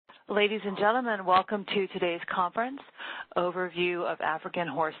Ladies and gentlemen, welcome to today's conference, Overview of African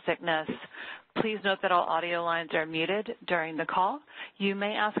Horse Sickness. Please note that all audio lines are muted during the call. You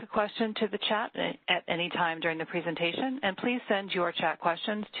may ask a question to the chat at any time during the presentation, and please send your chat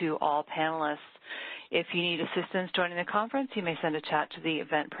questions to all panelists. If you need assistance joining the conference, you may send a chat to the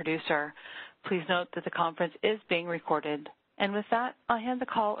event producer. Please note that the conference is being recorded. And with that, I'll hand the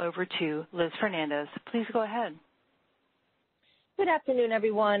call over to Liz Fernandez. Please go ahead. Good afternoon,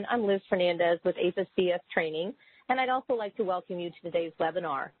 everyone. I'm Liz Fernandez with APHIS CS Training, and I'd also like to welcome you to today's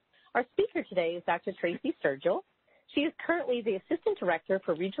webinar. Our speaker today is Dr. Tracy Sturgill. She is currently the Assistant Director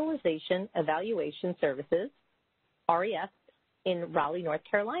for Regionalization Evaluation Services, RES, in Raleigh, North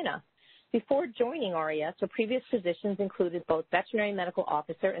Carolina. Before joining RES, her previous positions included both Veterinary Medical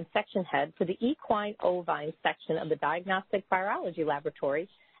Officer and Section Head for the Equine Ovine Section of the Diagnostic Virology Laboratory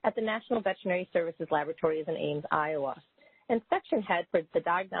at the National Veterinary Services Laboratories in Ames, Iowa, and Section Head for the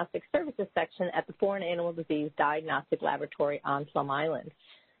Diagnostic Services Section at the Foreign Animal Disease Diagnostic Laboratory on Plum Island.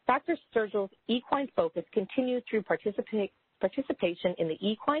 Dr. Sturgill's equine focus continues through participation in the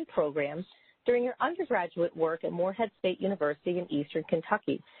equine programs during her undergraduate work at Morehead State University in eastern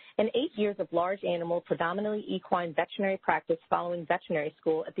Kentucky, and 8 years of large animal, predominantly equine veterinary practice following veterinary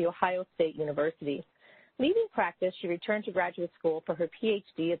school at The Ohio State University. Leaving practice, she returned to graduate school for her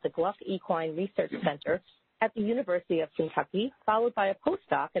PhD at the Gluck Equine Research Center at the University of Kentucky, followed by a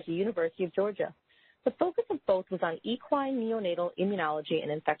postdoc at the University of Georgia. The focus of both was on equine neonatal immunology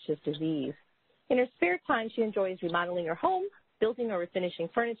and infectious disease. In her spare time, she enjoys remodeling her home, building or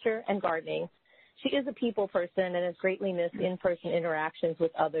refinishing furniture, and gardening. She is a people person and has greatly missed in-person interactions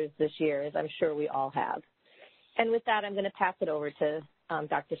with others this year, as I'm sure we all have. And with that, I'm going to pass it over to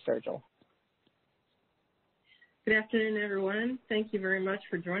Dr. Sturgill. Good afternoon, everyone. Thank you very much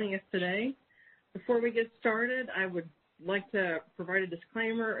for joining us today. Before we get started, I would like to provide a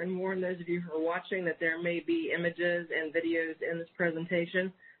disclaimer and warn those of you who are watching that there may be images and videos in this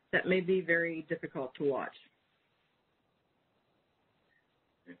presentation that may be very difficult to watch.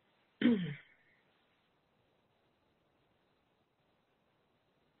 The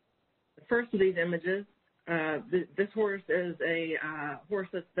first of these images, this horse is a horse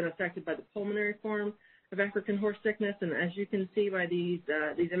that's been affected by the pulmonary form of African horse sickness, and as you can see by these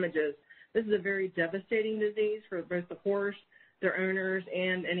images, this is a very devastating disease for both the horse, their owners,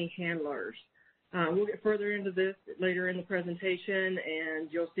 and any handlers. We'll get further into this later in the presentation, and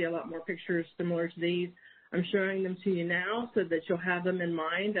you'll see a lot more pictures similar to these. I'm showing them to you now so that you'll have them in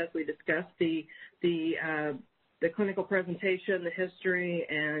mind as we discuss the clinical presentation, the history,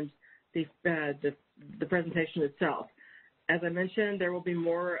 and the presentation itself. As I mentioned, there will be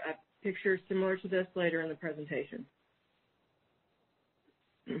more pictures similar to this later in the presentation.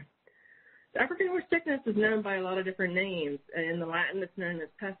 African horse sickness is known by a lot of different names. In the Latin, it's known as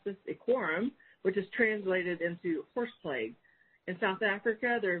pestis equorum, which is translated into horse plague. In South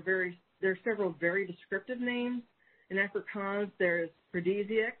Africa, there are several very descriptive names. In Afrikaans, there's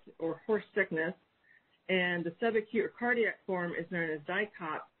predesiac, or horse sickness, and the subacute or cardiac form is known as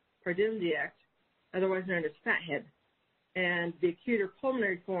dikop pardimdiac, otherwise known as fathead. And the acute or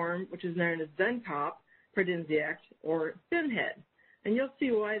pulmonary form, which is known as zenkop pardimdiac, or thinhead. And you'll see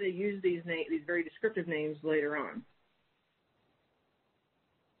why they use these very descriptive names later on.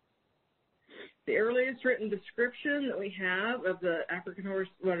 The earliest written description that we have of the African horse,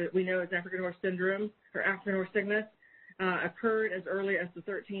 what we know as African horse syndrome or African horse sickness, occurred as early as the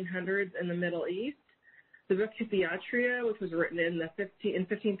 1300s in the Middle East. The book Hippiatria, which was written in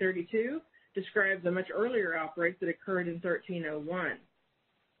 1532, describes a much earlier outbreak that occurred in 1301.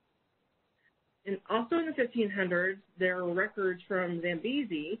 And also in the 1500s, there were records from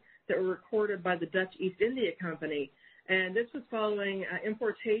Zambezi that were recorded by the Dutch East India Company, and this was following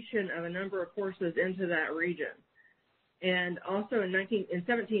importation of a number of horses into that region. And also in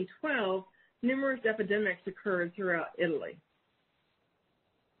 1712, numerous epidemics occurred throughout Italy.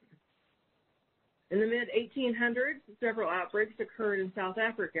 In the mid-1800s, several outbreaks occurred in South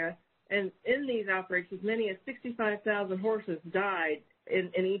Africa, and in these outbreaks, as many as 65,000 horses died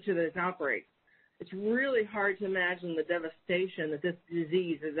in each of those outbreaks. It's really hard to imagine the devastation that this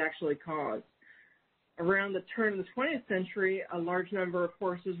disease has actually caused. Around the turn of the 20th century, a large number of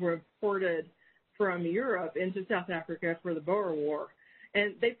horses were imported from Europe into South Africa for the Boer War,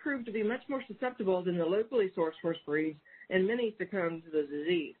 and they proved to be much more susceptible than the locally sourced horse breeds, and many succumbed to the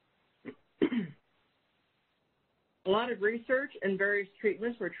disease. A lot of research and various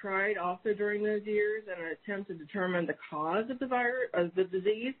treatments were tried also during those years in an attempt to determine the cause of the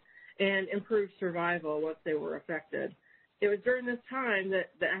disease and improve survival once they were affected. It was during this time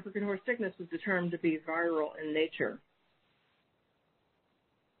that the African horse sickness was determined to be viral in nature.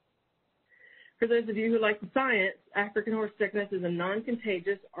 For those of you who like the science, African horse sickness is a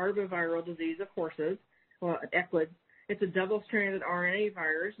non-contagious arboviral disease of horses, well, equids. It's a double-stranded RNA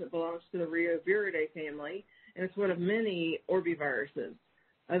virus that belongs to the Reoviridae family, and it's one of many orboviruses.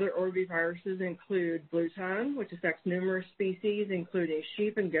 Other orboviruses include blue tongue, which affects numerous species, including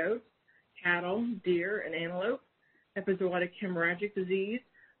sheep and goats, cattle, deer, and antelope. Epizootic hemorrhagic disease,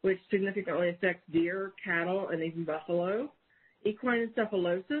 which significantly affects deer, cattle, and even buffalo. Equine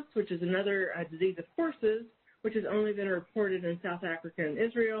encephalosis, which is another disease of horses, which has only been reported in South Africa and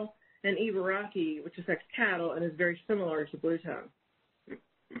Israel. And Ibaraki, which affects cattle and is very similar to blue tongue.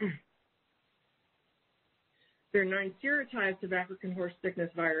 There are 9 serotypes of African horse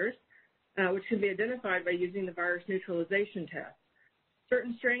sickness virus, which can be identified by using the virus neutralization test.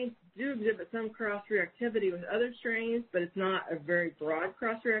 Certain strains do exhibit some cross-reactivity with other strains, but it's not a very broad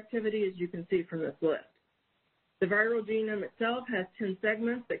cross-reactivity, as you can see from this list. The viral genome itself has 10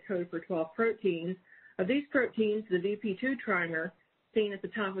 segments that code for 12 proteins. Of these proteins, the VP2 trimer, seen at the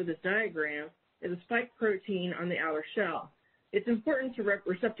top of this diagram, is a spike protein on the outer shell. It's important to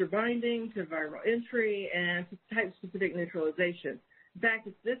receptor binding, to viral entry, and to type-specific neutralization. In fact,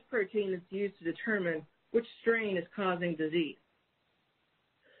 it's this protein that's used to determine which strain is causing disease.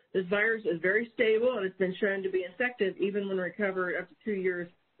 This virus is very stable, and it's been shown to be effective even when recovered up to 2 years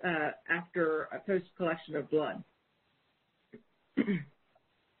after a post-collection of blood.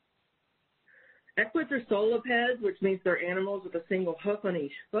 Equids are solipeds, which means they're animals with a single hoof on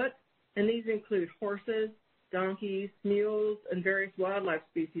each foot, and these include horses, donkeys, mules, and various wildlife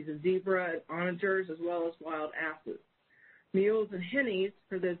species of zebra and onagers, as well as wild asses. Mules and hinnies,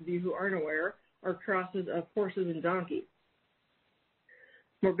 for those of you who aren't aware, are crosses of horses and donkeys.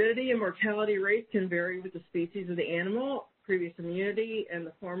 Morbidity and mortality rates can vary with the species of the animal, previous immunity, and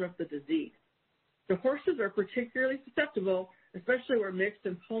the form of the disease. The horses are particularly susceptible, especially where mixed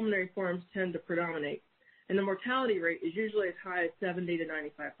and pulmonary forms tend to predominate, and the mortality rate is usually as high as 70 to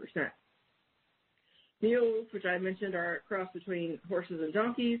 95%. Mules, which I mentioned are a cross between horses and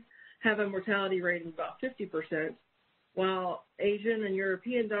donkeys, have a mortality rate of about 50%, while Asian and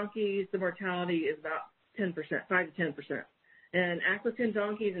European donkeys, the mortality is about 10%, 5 to 10%. And African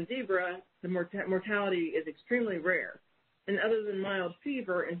donkeys and zebra, the mortality is extremely rare. And other than mild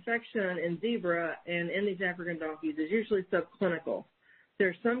fever, infection in zebra and in these African donkeys is usually subclinical.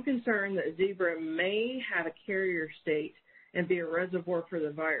 There's some concern that zebra may have a carrier state and be a reservoir for the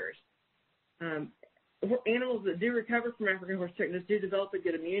virus. Animals that do recover from African horse sickness do develop a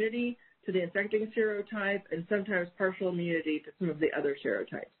good immunity to the infecting serotype and sometimes partial immunity to some of the other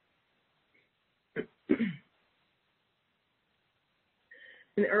serotypes.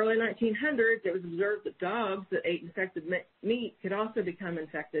 In the early 1900s, it was observed that dogs that ate infected meat could also become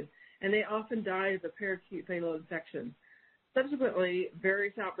infected, and they often died of a peracute fatal infection. Subsequently,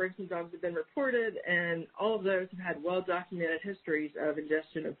 various outbreaks in dogs have been reported, and all of those have had well-documented histories of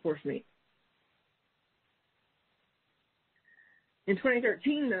ingestion of horse meat. In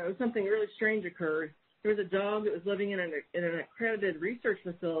 2013, though, something really strange occurred. There was a dog that was living in an accredited research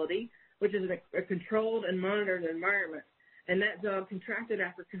facility, which is a controlled and monitored environment. And that dog contracted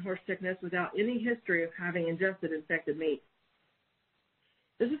African horse sickness without any history of having ingested infected meat.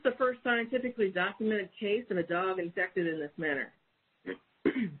 This is the first scientifically documented case of a dog infected in this manner.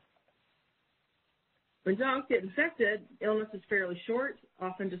 When dogs get infected, illness is fairly short,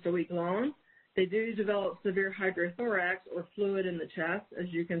 often just a week long. They do develop severe hydrothorax or fluid in the chest, as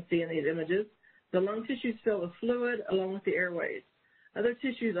you can see in these images. The lung tissues fill with fluid along with the airways. Other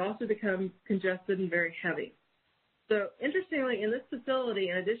tissues also become congested and very heavy. So interestingly, in this facility,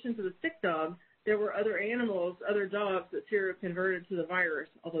 in addition to the sick dog, there were other animals, other dogs that seroconverted to the virus,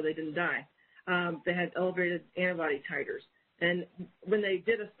 although they didn't die. They had elevated antibody titers. And when they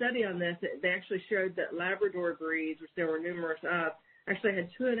did a study on this, they actually showed that Labrador breeds, which there were numerous of, actually had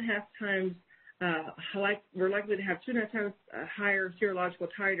 2.5 times, were likely to have 2.5 times higher serological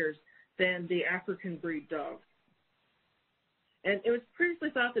titers than the African breed dogs. And it was previously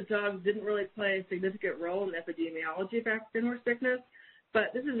thought that dogs didn't really play a significant role in the epidemiology of African horse sickness,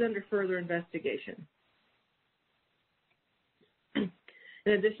 but this is under further investigation. In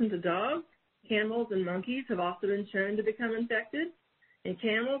addition to dogs, camels and monkeys have also been shown to become infected. In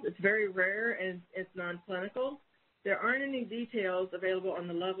camels, it's very rare and it's non-clinical. There aren't any details available on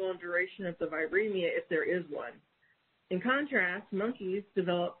the level and duration of the viremia if there is one. In contrast, monkeys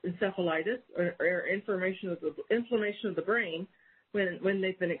develop encephalitis or inflammation of the brain when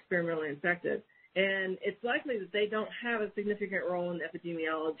they've been experimentally infected. And it's likely that they don't have a significant role in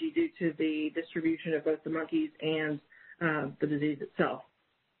epidemiology due to the distribution of both the monkeys and the disease itself.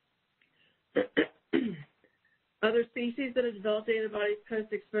 Other species that have developed antibodies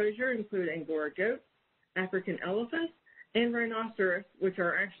post-exposure include Angora goats, African elephants, and rhinoceros, which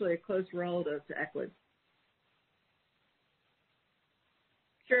are actually a close relative to equids.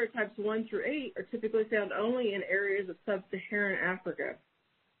 Serotypes 1 through 8 are typically found only in areas of sub-Saharan Africa.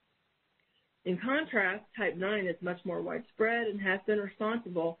 In contrast, type 9 is much more widespread and has been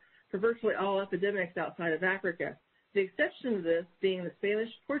responsible for virtually all epidemics outside of Africa, the exception of this being the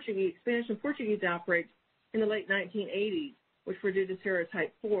Spanish and Portuguese outbreaks in the late 1980s, which were due to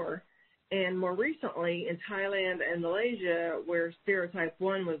serotype 4, and more recently in Thailand and Malaysia, where serotype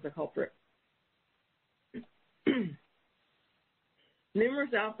 1 was the culprit.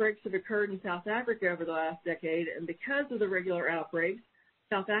 Numerous outbreaks have occurred in South Africa over the last decade, and because of the regular outbreaks,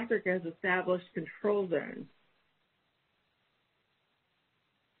 South Africa has established control zones.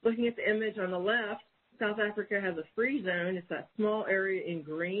 Looking at the image on the left, South Africa has a free zone. It's that small area in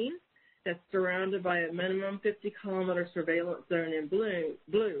green that's surrounded by a minimum 50-kilometer surveillance zone in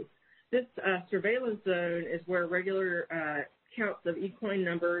blue. This surveillance zone is where regular counts of equine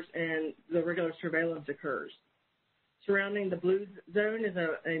numbers and the regular surveillance occurs. Surrounding the blue zone is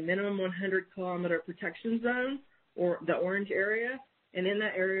a minimum 100-kilometer protection zone, or the orange area, and in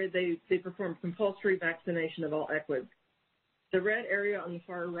that area they perform compulsory vaccination of all equids. The red area on the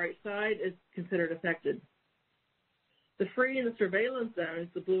far right side is considered affected. The free and the surveillance zones,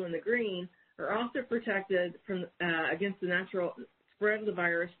 the blue and the green, are also protected from against the natural spread of the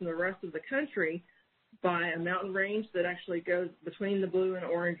virus from the rest of the country by a mountain range that actually goes between the blue and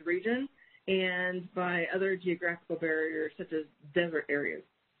orange region, and by other geographical barriers such as desert areas.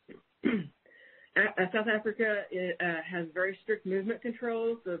 South Africa has very strict movement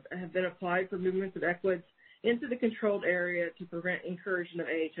controls that have been applied for movements of equids into the controlled area to prevent incursion of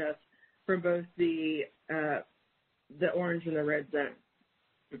AHS from both the orange and the red zone.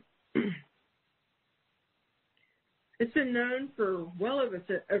 It's been known for well over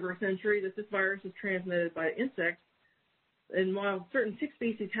a century that this virus is transmitted by insects, and while certain tick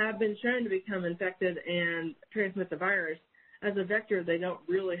species have been shown to become infected and transmit the virus, as a vector, they don't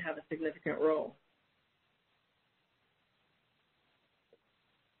really have a significant role.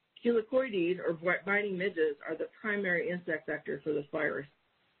 Chelocoides, or biting midges, are the primary insect vector for this virus.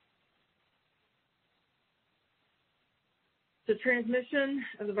 The transmission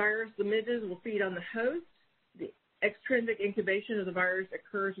of the virus, the midges will feed on the host. The extrinsic incubation of the virus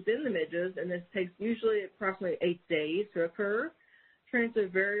occurs within the midges, and this takes usually approximately 8 days to occur.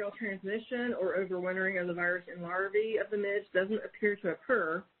 Transvarial transmission or overwintering of the virus in larvae of the midge doesn't appear to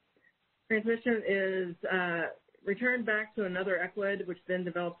occur. Transmission is returned back to another equid, which then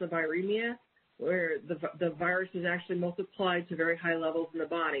develops a viremia, where the virus is actually multiplied to very high levels in the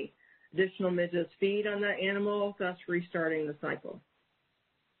body. Additional midges feed on that animal, thus restarting the cycle.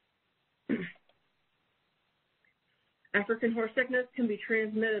 African horse sickness can be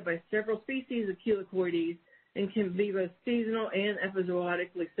transmitted by several species of chelocoides and can be both seasonal and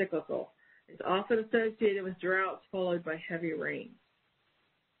episodically cyclical. It's often associated with droughts followed by heavy rains.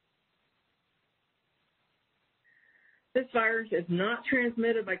 This virus is not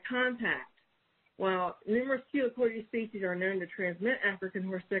transmitted by contact. While numerous chelocoides species are known to transmit African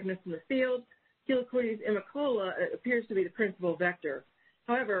horse sickness in the field, Chelocoides imicola appears to be the principal vector.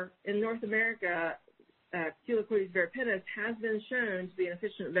 However, in North America, Chelocoides varipennis has been shown to be an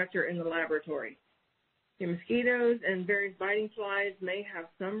efficient vector in the laboratory. The mosquitoes and various biting flies may have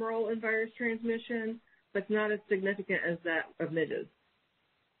some role in virus transmission, but not as significant as that of midges.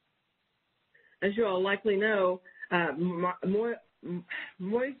 As you all likely know, moist,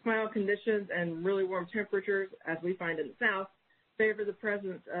 mild conditions and really warm temperatures, as we find in the South, favor the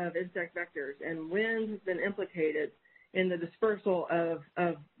presence of insect vectors, and wind has been implicated in the dispersal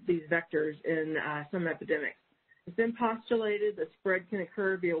of these vectors in some epidemics. It's been postulated that spread can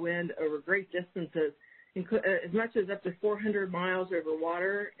occur via wind over great distances, as much as up to 400 miles over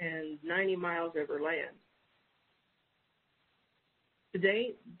water and 90 miles over land. To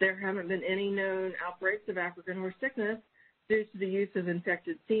date, there haven't been any known outbreaks of African horse sickness due to the use of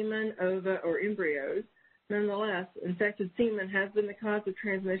infected semen, ova, or embryos. Nonetheless, infected semen has been the cause of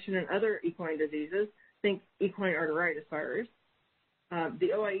transmission in other equine diseases, think equine arteritis virus.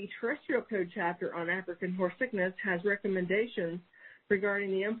 The OIE Terrestrial Code chapter on African horse sickness has recommendations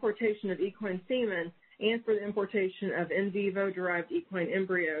regarding the importation of equine semen and for the importation of in vivo-derived equine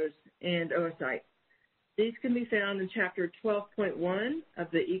embryos and oocytes. These can be found in Chapter 12.1 of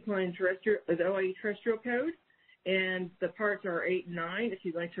the OIE Terrestrial Code, and the parts are 8 and 9 if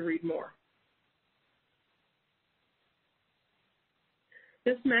you'd like to read more.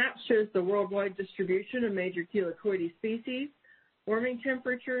 This map shows the worldwide distribution of major chelocoides species. Warming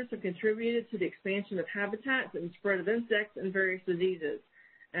temperatures have contributed to the expansion of habitats and the spread of insects and various diseases.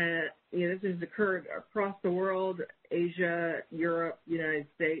 This has occurred across the world, Asia, Europe, United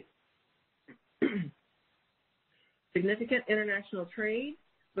States. Significant international trade,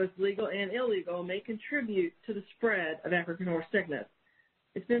 both legal and illegal, may contribute to the spread of African horse sickness.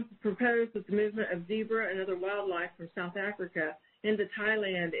 It's been proposed that the movement of zebra and other wildlife from South Africa into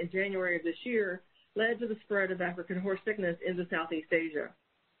Thailand in January of this year led to the spread of African horse sickness into Southeast Asia.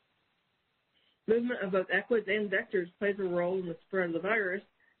 Movement of both equids and vectors plays a role in the spread of the virus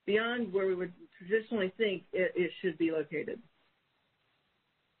beyond where we would traditionally think it should be located.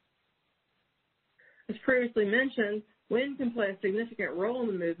 As previously mentioned, wind can play a significant role in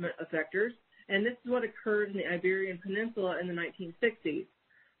the movement of vectors, and this is what occurred in the Iberian Peninsula in the 1960s.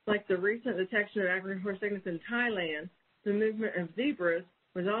 Like the recent detection of African horse sickness in Thailand, the movement of zebras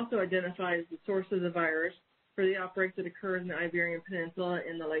was also identified as the source of the virus for the outbreaks that occurred in the Iberian Peninsula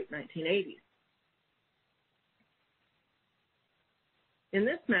in the late 1980s. In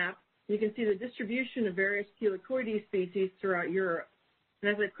this map, you can see the distribution of various Culicoides species throughout Europe. And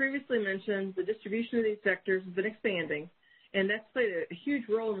as I previously mentioned, the distribution of these vectors has been expanding, and that's played a huge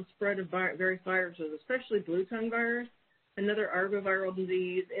role in the spread of various viruses, especially blue tongue virus, another arboviral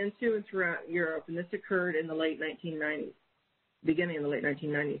disease, into and throughout Europe, and this occurred in the late 1990s, beginning in the late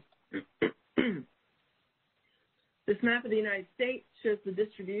 1990s. This map of the United States shows the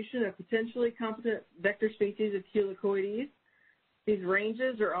distribution of potentially competent vector species of Culicoides. These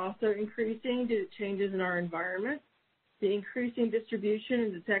ranges are also increasing due to changes in our environment. The increasing distribution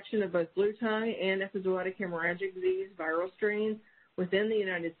and detection of both blue tongue and epizootic hemorrhagic disease viral strains within the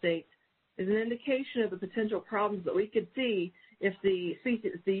United States is an indication of the potential problems that we could see if the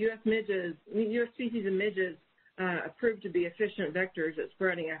U.S. species of midges proved to be efficient vectors at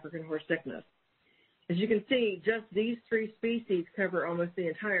spreading African horse sickness. As you can see, just these three species cover almost the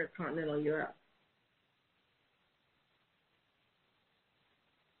entire continental U.S.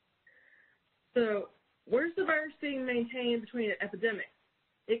 So, where's the virus being maintained between epidemics?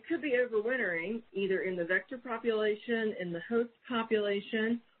 It could be overwintering either in the vector population, in the host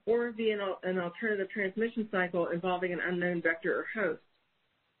population, or via an alternative transmission cycle involving an unknown vector or host.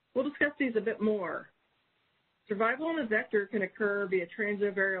 We'll discuss these a bit more. Survival on a vector can occur via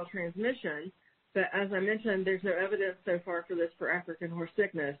transoviral transmission, but as I mentioned, there's no evidence so far for this for African horse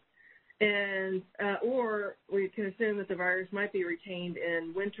sickness. And or we can assume that the virus might be retained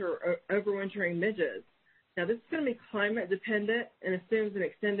in overwintering midges. Now, this is going to be climate dependent and assumes an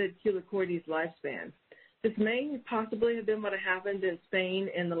extended Culicoides lifespan. This may possibly have been what happened in Spain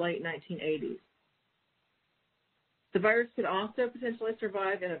in the late 1980s. The virus could also potentially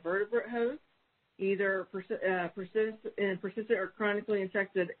survive in a vertebrate host, either persistent or chronically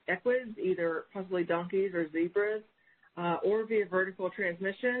infected equids, either possibly donkeys or zebras, or via vertical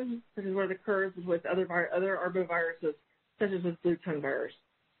transmission, which is what occurs with other arboviruses, such as with blue tongue virus.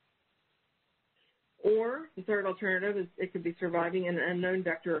 Or the third alternative is it could be surviving in an unknown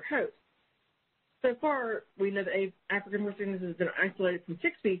vector or host. So far, we know that African horse sickness has been isolated from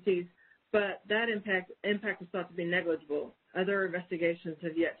 6 species, but that impact is thought to be negligible. Other investigations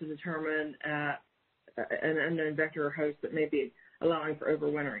have yet to determine an unknown vector or host that may be allowing for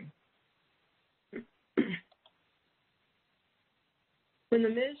overwintering. When the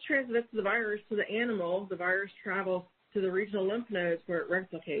midge transmits the virus to the animal, the virus travels to the regional lymph nodes where it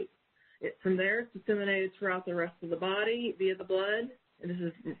replicates. From there, it's disseminated throughout the rest of the body via the blood, and this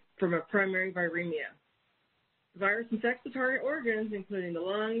is from a primary viremia. The virus infects the target organs, including the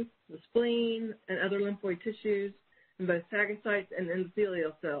lungs, the spleen, and other lymphoid tissues, in both phagocytes and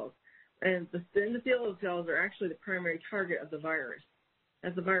endothelial cells. And the endothelial cells are actually the primary target of the virus.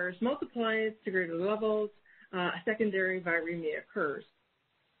 As the virus multiplies to greater levels, a secondary viremia occurs.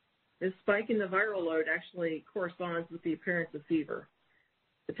 This spike in the viral load actually corresponds with the appearance of fever.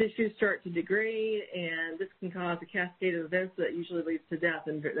 The tissues start to degrade, and this can cause a cascade of events that usually leads to death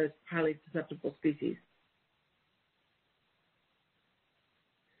in those highly susceptible species.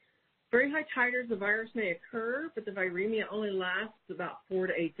 Very high titers of virus may occur, but the viremia only lasts about 4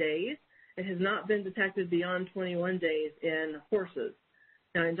 to 8 days. It has not been detected beyond 21 days in horses.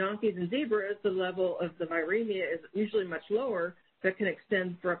 Now, in donkeys and zebras, the level of the viremia is usually much lower, but can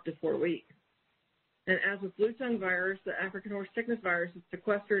extend for up to 4 weeks. And as with blue tongue virus, the African horse sickness virus is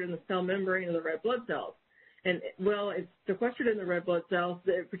sequestered in the cell membrane of the red blood cells. And while it's sequestered in the red blood cells,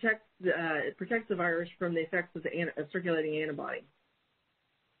 it protects the virus from the effects of the circulating antibody.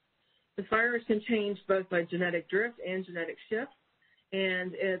 This virus can change both by genetic drift and genetic shift,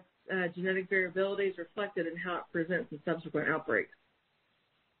 and its genetic variability is reflected in how it presents in subsequent outbreaks.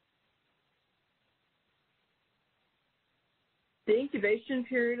 The incubation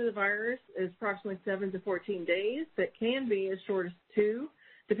period of the virus is approximately 7 to 14 days, but can be as short as 2,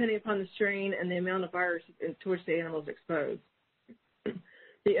 depending upon the strain and the amount of virus to which the animal is exposed.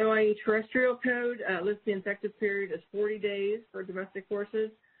 The OIE terrestrial code lists the infective period as 40 days for domestic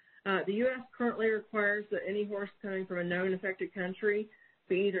horses. The U.S. currently requires that any horse coming from a known affected country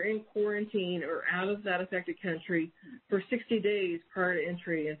be either in quarantine or out of that affected country for 60 days prior to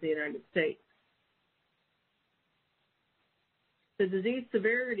entry into the United States. The disease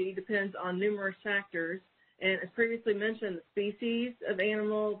severity depends on numerous factors, and as previously mentioned, the species of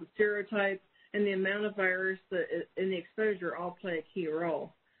animal, the serotype, and the amount of virus in the exposure all play a key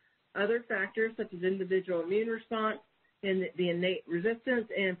role. Other factors such as individual immune response and the innate resistance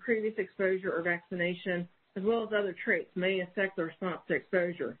and previous exposure or vaccination, as well as other traits, may affect the response to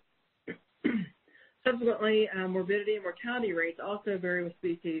exposure. Subsequently, morbidity and mortality rates also vary with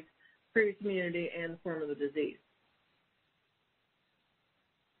species, previous immunity, and the form of the disease.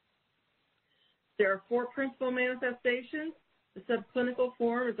 There are 4 principal manifestations. The subclinical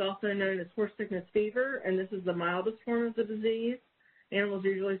form is also known as horse sickness fever, and this is the mildest form of the disease. Animals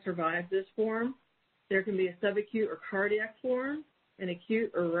usually survive this form. There can be a subacute or cardiac form, an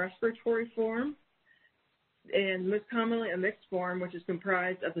acute or respiratory form, and most commonly a mixed form, which is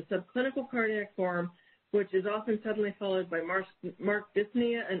comprised of the subclinical cardiac form, which is often suddenly followed by marked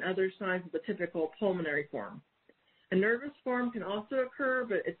dyspnea and other signs of the typical pulmonary form. A nervous form can also occur,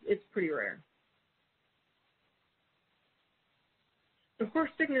 but it's pretty rare. The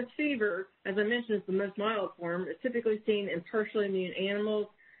horse sickness fever, as I mentioned, is the most mild form. It's typically seen in partially immune animals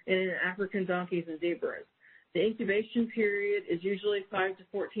and in African donkeys and zebras. The incubation period is usually 5 to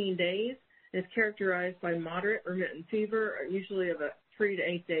 14 days and is characterized by moderate remittent fever, usually of a 3 to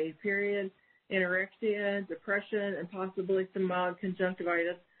 8 day period, anorexia, depression, and possibly some mild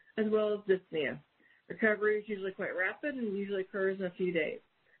conjunctivitis, as well as dyspnea. Recovery is usually quite rapid and usually occurs in a few days.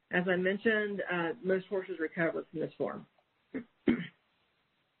 As I mentioned, most horses recover from this form.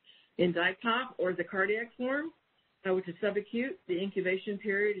 In DICOP, or the cardiac form, which is subacute, the incubation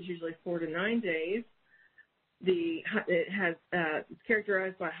period is usually 4 to 9 days. It's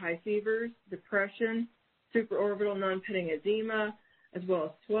characterized by high fevers, depression, supraorbital non-pitting edema, as well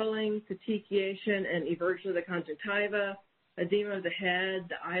as swelling, petechiation, and eversion of the conjunctiva, edema of the head,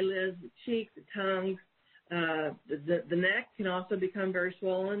 the eyelids, the cheeks, the tongue. The neck can also become very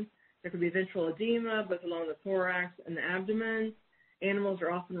swollen. There can be ventral edema, both along the thorax and the abdomen. Animals are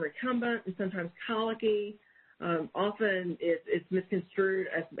often recumbent and sometimes colicky. Often it's misconstrued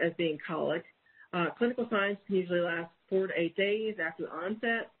as being colic. Clinical signs can usually last 4 to 8 days after the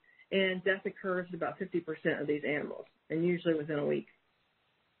onset, and death occurs in about 50% of these animals, and usually within a week.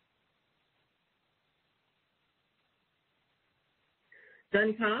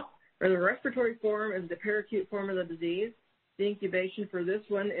 DICOP, or the respiratory form, is the paracute form of the disease. The incubation for this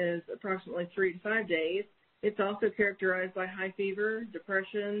one is approximately 3 to 5 days. It's also characterized by high fever,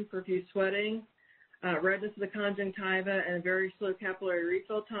 depression, profuse sweating, redness of the conjunctiva, and a very slow capillary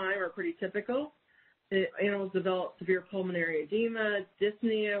refill time are pretty typical. The animals develop severe pulmonary edema,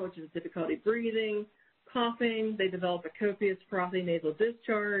 dyspnea, which is difficulty breathing, coughing. They develop a copious frothy nasal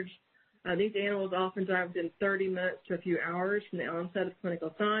discharge. These animals often die within 30 minutes to a few hours from the onset of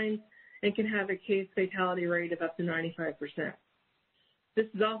clinical signs and can have a case fatality rate of up to 95%. This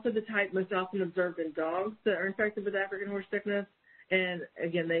is also the type most often observed in dogs that are infected with African horse sickness, and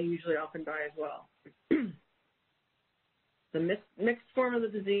again, they usually often die as well. The mixed form of the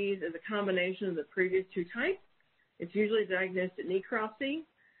disease is a combination of the previous 2 types. It's usually diagnosed at necropsy.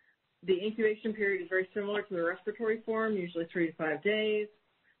 The incubation period is very similar to the respiratory form, usually 3 to 5 days.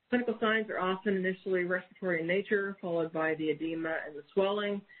 Clinical signs are often initially respiratory in nature, followed by the edema and the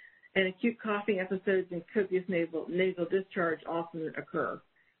swelling, and acute coughing episodes and copious nasal discharge often occur.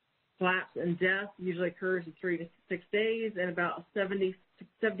 Collapse and death usually occurs in 3 to 6 days, and about 70%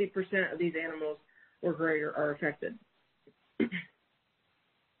 of these animals or greater are affected. So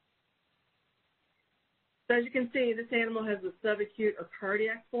as you can see, this animal has a subacute or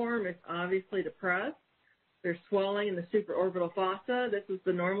cardiac form. It's obviously depressed. There's swelling in the supraorbital fossa. This is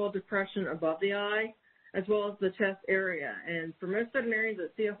the normal depression above the eye, as well as the chest area. And for most veterinarians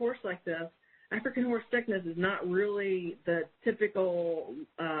that see a horse like this, African horse sickness is not really the typical,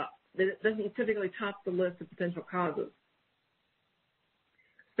 it doesn't typically top the list of potential causes,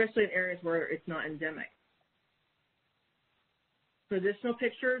 especially in areas where it's not endemic. So additional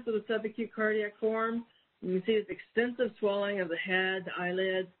pictures of the subacute cardiac form. You can see this extensive swelling of the head, the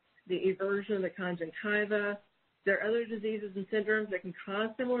eyelids, the eversion of the conjunctiva. There are other diseases and syndromes that can cause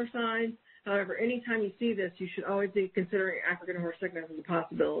similar signs. However, anytime you see this, you should always be considering African horse sickness as a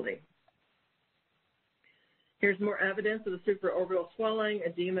possibility. Here's more evidence of the supraorbital swelling,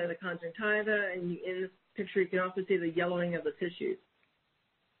 edema of the conjunctiva, and in this picture you can also see the yellowing of the tissues.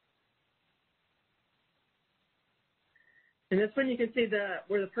 In this one you can see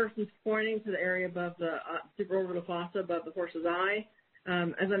where the person's pointing to the area above the supraorbital fossa, above the horse's eye.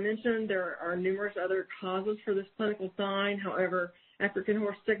 As I mentioned, there are numerous other causes for this clinical sign. However, African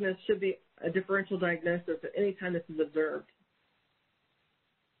horse sickness should be a differential diagnosis at any time this is observed.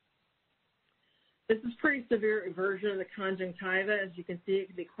 This is pretty severe eversion of the conjunctiva. As you can see, it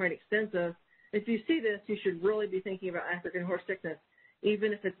can be quite extensive. If you see this, you should really be thinking about African horse sickness,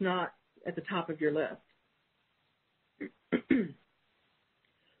 even if it's not at the top of your list.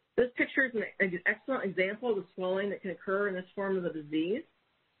 This picture is an excellent example of the swelling that can occur in this form of the disease.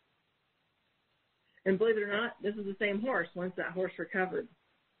 And believe it or not, this is the same horse once that horse recovered.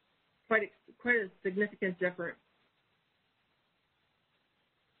 Quite a significant difference.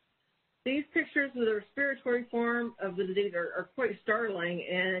 These pictures of the respiratory form of the disease are quite startling,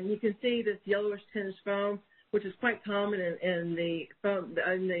 and you can see this yellowish tinged foam, which is quite common in the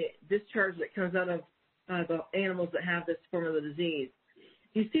discharge that comes out of the animals that have this form of the disease.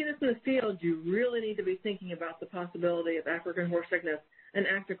 If you see this in the field, you really need to be thinking about the possibility of African horse sickness and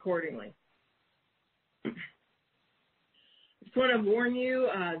act accordingly. Just want to warn you,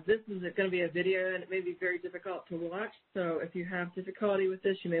 this is going to be a video and it may be very difficult to watch, so if you have difficulty with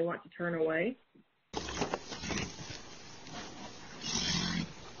this, you may want to turn away.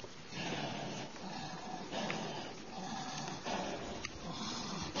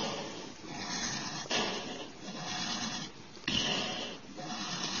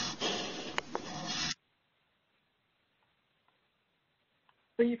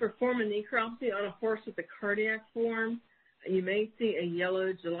 When you perform a necropsy on a horse with a cardiac form, you may see a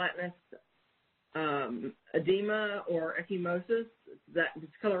yellow gelatinous edema or ecchymosis, that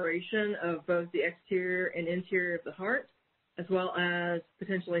discoloration of both the exterior and interior of the heart, as well as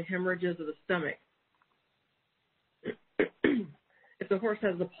potentially hemorrhages of the stomach. If the horse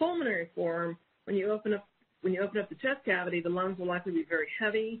has the pulmonary form, when you open up the chest cavity, the lungs will likely be very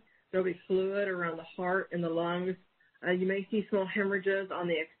heavy. There will be fluid around the heart and the lungs. You may see small hemorrhages on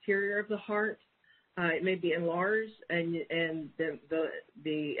the exterior of the heart. It may be enlarged, and the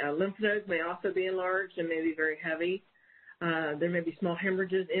lymph nodes may also be enlarged and may be very heavy. There may be small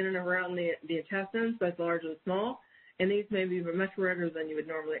hemorrhages in and around the intestines, both large and small, and these may be much redder than you would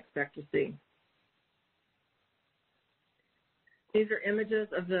normally expect to see. These are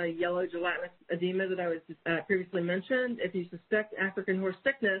images of the yellow gelatinous edema that I was previously mentioned. If you suspect African horse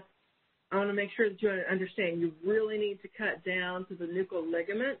sickness, I want to make sure that you understand you really need to cut down to the nuchal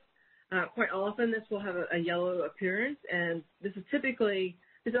ligament. Quite often this will have a yellow appearance, and this typically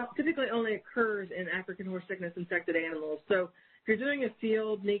only occurs in African horse sickness infected animals. So if you're doing a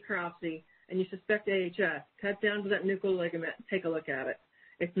field necropsy and you suspect AHS, cut down to that nuchal ligament, take a look at it.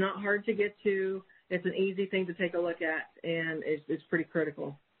 It's not hard to get to. It's an easy thing to take a look at, and it's pretty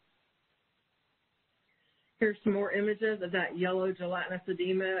critical. Here's some more images of that yellow gelatinous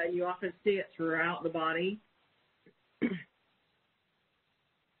edema, and you often see it throughout the body.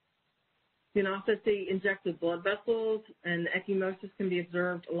 You can also see injected blood vessels, and ecchymosis can be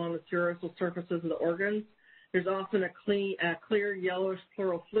observed along the serosal surfaces of the organs. There's often a clear yellowish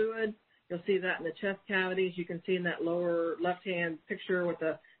pleural fluid. You'll see that in the chest cavities. You can see in that lower left-hand picture with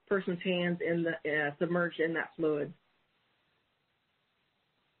the person's hands submerged in that fluid.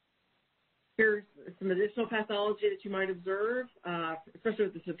 Here's some additional pathology that you might observe, especially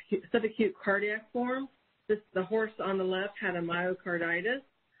with the subacute cardiac form. The horse on the left had a myocarditis,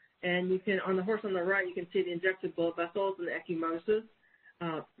 and on the horse on the right, you can see the injected blood vessels and the ecchymosis.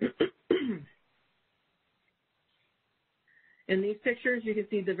 In these pictures, you can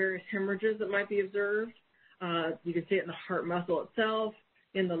see the various hemorrhages that might be observed. You can see it in the heart muscle itself,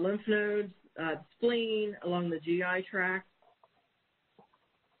 in the lymph nodes, the spleen, along the GI tract.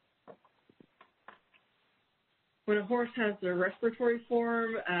 When a horse has the respiratory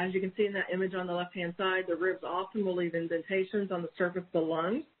form, as you can see in that image on the left-hand side, the ribs often will leave indentations on the surface of the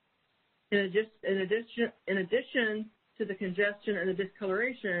lungs. In addition to the congestion and the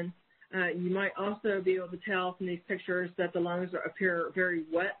discoloration, you might also be able to tell from these pictures that the lungs appear very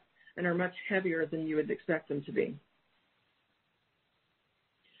wet and are much heavier than you would expect them to be.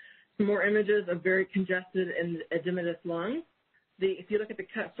 Some more images of very congested and edematous lungs. If you look at the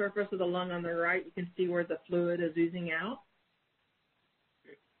cut surface of the lung on the right, you can see where the fluid is oozing out.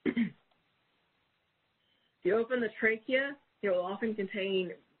 If you open the trachea, it will often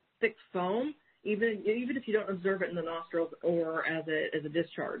contain thick foam, even if you don't observe it in the nostrils or as a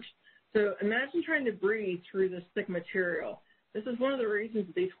discharge. So imagine trying to breathe through this thick material. This is one of the reasons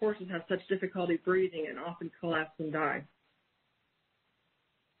that these horses have such difficulty breathing and often collapse and die.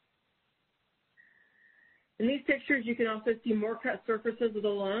 In these pictures, you can also see more cut surfaces of the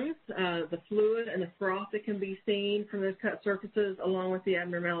lungs, the fluid and the froth that can be seen from those cut surfaces, along with the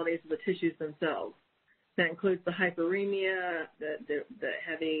abnormalities of the tissues themselves. That includes the hyperemia, the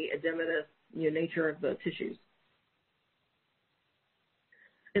heavy edematous nature of the tissues.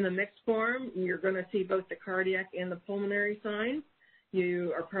 In the mixed form, you're going to see both the cardiac and the pulmonary signs.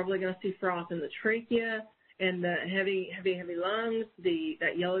 You are probably going to see froth in the trachea and the heavy lungs,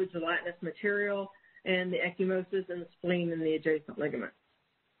 that yellow gelatinous material, and the ecchymosis in the spleen and the adjacent ligament.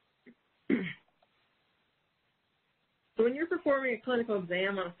 So when you're performing a clinical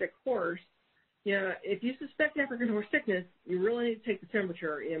exam on a sick horse, if you suspect African horse sickness, you really need to take the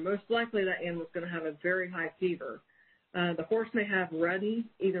temperature. Most likely that animal's going to have a very high fever. The horse may have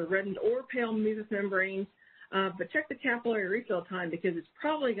either reddened or pale mucous membranes, but check the capillary refill time because it's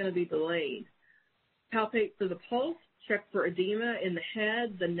probably going to be delayed. Palpate for the pulse, check for edema in the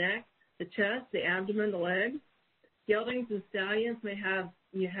head, the neck, the chest, the abdomen, the legs. Geldings and stallions may have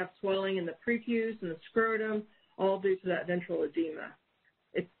swelling in the prepuce and the scrotum, all due to that ventral edema.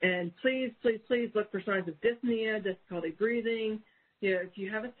 And please look for signs of dyspnea, difficulty breathing. If you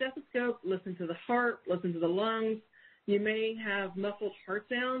have a stethoscope, listen to the heart, listen to the lungs. You may have muffled heart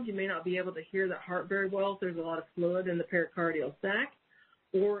sounds. You may not be able to hear that heart very well if there's a lot of fluid in the pericardial sac,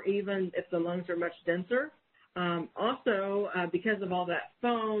 or even if the lungs are much denser. Also, because of all that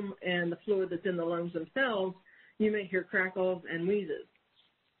foam and the fluid that's in the lungs themselves, you may hear crackles and wheezes.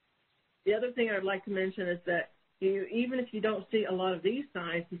 The other thing I'd like to mention is that even if you don't see a lot of these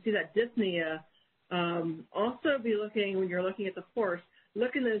signs, you see that dyspnea, also be looking, when you're looking at the horse,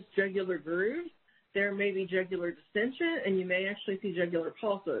 look in those jugular grooves. There may be jugular distension, and you may actually see jugular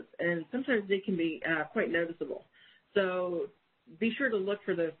pulses, and sometimes they can be quite noticeable. So be sure to look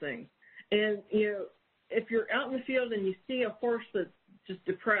for those things. And, if you're out in the field and you see a horse that's just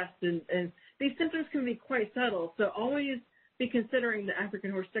depressed, and these symptoms can be quite subtle, so always be considering the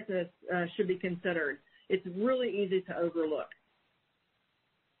African horse sickness should be considered. It's really easy to overlook.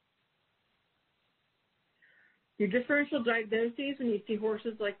 Your differential diagnoses when you see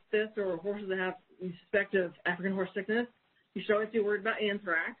horses like this or horses that have you suspect of African horse sickness, you should always be worried about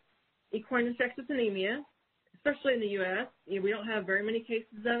anthrax, equine infectious anemia, especially in the U.S. We don't have very many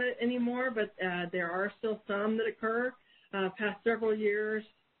cases of it anymore, but there are still some that occur. Past several years,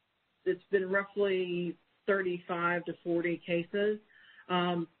 it's been roughly 35 to 40 cases.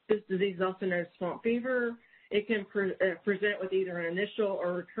 This disease is also known as swamp fever. It can present with either an initial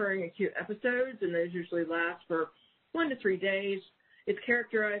or recurring acute episodes, and those usually last for 1 to 3 days. It's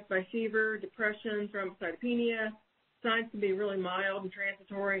characterized by fever, depression, thrombocytopenia. Signs can be really mild and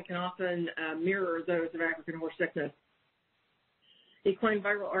transitory and can often mirror those of African horse sickness. Equine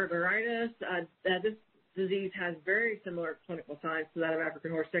viral arboviruses, this disease has very similar clinical signs to that of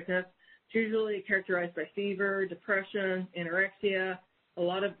African horse sickness. It's usually characterized by fever, depression, anorexia, a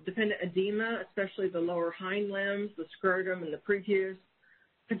lot of dependent edema, especially the lower hind limbs, the scrotum, and the prepuce.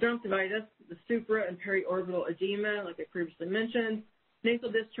 Conjunctivitis, the supra and periorbital edema, like I previously mentioned,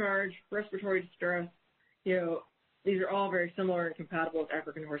 nasal discharge, respiratory distress. These are all very similar and compatible with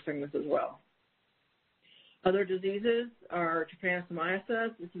African horse sickness as well. Other diseases are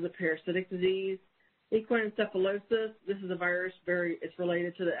trypanosomiasis. This is a parasitic disease. Equine encephalosis. This is a virus it's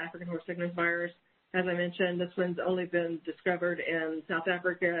related to the African horse sickness virus. As I mentioned, this one's only been discovered in South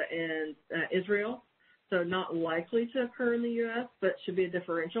Africa and Israel, so not likely to occur in the U.S., but should be a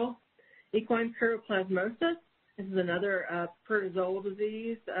differential. Equine pyroplasmosis. This is another protozoal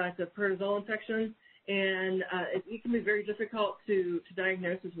disease. It's a protozoal infection, and it can be very difficult to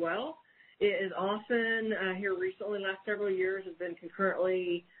diagnose as well. It is often, here recently, last several years, has been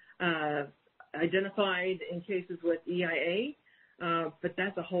concurrently identified in cases with EIA, but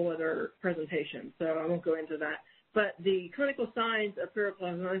that's a whole other presentation, so I won't go into that. But the clinical signs of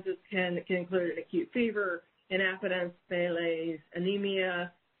pyroplasmosis can include an acute fever, inappetence, malaise,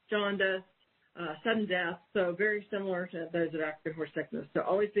 anemia, jaundice, sudden death, so very similar to those of African horse sickness. So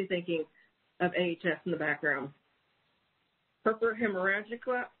always be thinking of AHS in the background. Purpura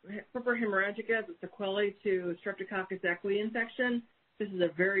hemorrhagica is a sequelae to Streptococcus equine infection. This is a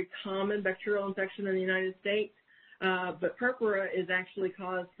very common bacterial infection in the United States, but purpura is actually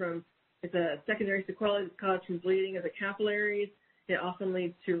caused from, it's a secondary sequelae that's caused from bleeding of the capillaries. It often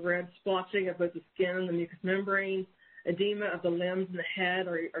leads to red splotching of both the skin and the mucous membranes. Edema of the limbs and the head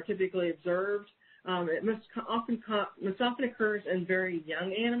are typically observed. It most often occurs in very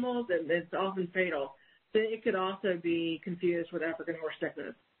young animals, and it's often fatal. So it could also be confused with African horse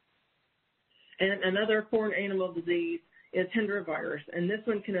sickness. And another foreign animal disease is Hendra-virus, and this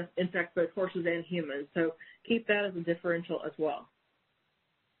one can infect both horses and humans. So keep that as a differential as well.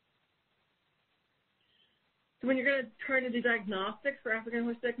 So when you're going to try to do diagnostics for African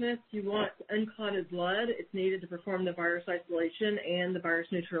horse sickness, you want unclotted blood. It's needed to perform the virus isolation and the virus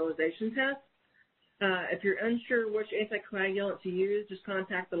neutralization test. If you're unsure which anticoagulant to use, just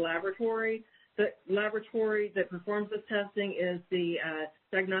contact the laboratory. The laboratory that performs this testing is the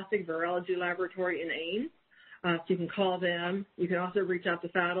Diagnostic Virology Laboratory in Ames. So you can call them. You can also reach out to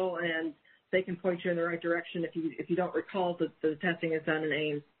FADL, and they can point you in the right direction if you don't recall that the testing is done in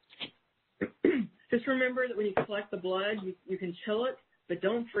Ames. Just remember that when you collect the blood, you can chill it, but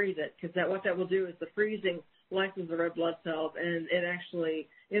don't freeze it, because what that will do is the freezing lysines the red blood cells, and it actually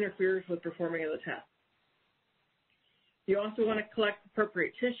interferes with performing of the test. You also want to collect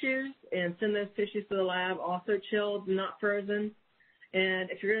appropriate tissues and send those tissues to the lab, also chilled, not frozen. And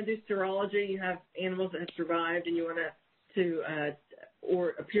if you're going to do serology, you have animals that have survived and you want to or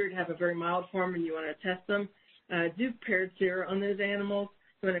appear to have a very mild form and you want to test them, do paired sera on those animals.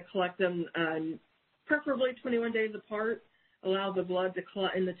 You want to collect them preferably 21 days apart, allow the blood to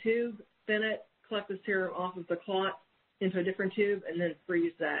clot in the tube, thin it, collect the serum off of the clot into a different tube, and then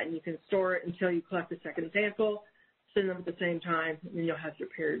freeze that. And you can store it until you collect the second sample, send them at the same time, and then you'll have your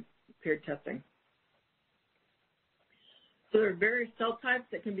paired testing. So there are various cell types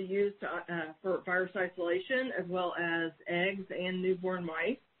that can be used for virus isolation, as well as eggs and newborn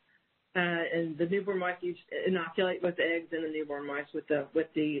mice. And the newborn mice you inoculate with the eggs and the newborn mice with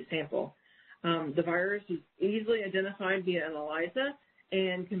the sample. The virus is easily identified via an ELISA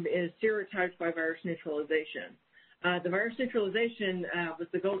and is serotyped by virus neutralization. The virus neutralization was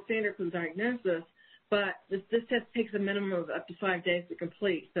the gold standard for the diagnosis, but this test takes a minimum of up to 5 days to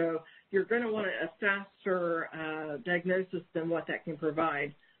complete. So you're going to want a faster diagnosis than what that can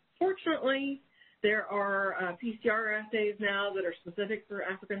provide. Fortunately, there are PCR assays now that are specific for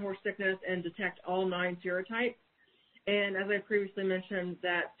African horse sickness and detect all 9 serotypes. And as I previously mentioned,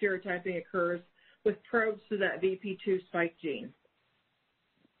 that serotyping occurs with probes to that VP2 spike gene.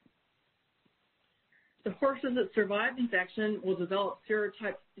 The horses that survive infection will develop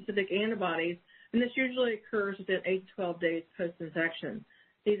serotype-specific antibodies, and this usually occurs within 8 to 12 days post-infection.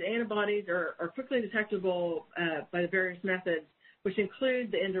 These antibodies are quickly detectable by the various methods, which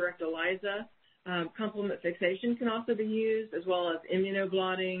include the indirect ELISA. Complement fixation can also be used, as well as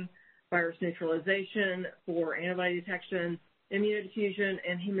immunoblotting, virus neutralization for antibody detection, immunodiffusion,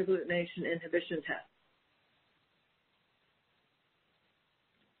 and hemagglutination inhibition tests.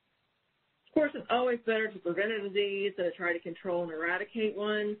 Of course, it's always better to prevent a disease than to try to control and eradicate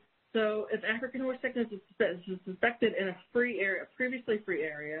one. So if African horse sickness is suspected in a free area, a previously free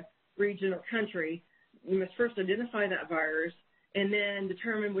area, region, or country, you must first identify that virus and then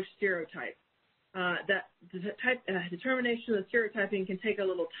determine which serotype. Determination of the serotyping can take a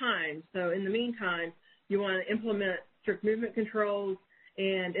little time. So in the meantime, you want to implement strict movement controls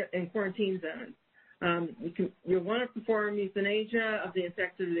and quarantine zones. You'll want to perform euthanasia of the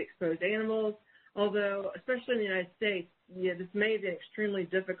infected or the exposed animals, although, especially in the United States, this may be an extremely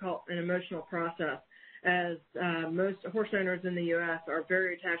difficult and emotional process, as most horse owners in the U.S. are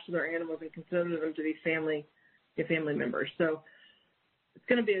very attached to their animals and consider them to be family members. So it's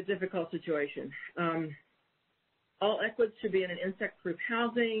going to be a difficult situation. All equids should be in an insect-proof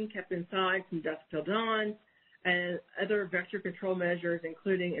housing, kept inside from dusk till dawn, and other vector control measures,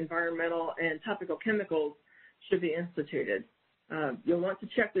 including environmental and topical chemicals, should be instituted. You'll want to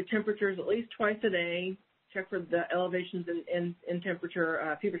check their temperatures at least twice a day, check for the elevations in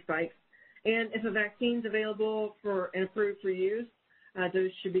temperature, fever spikes, and if a vaccine is available and approved for use,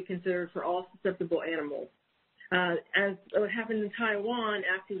 those should be considered for all susceptible animals. As what happened in Taiwan,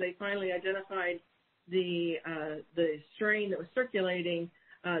 after they finally identified the strain that was circulating,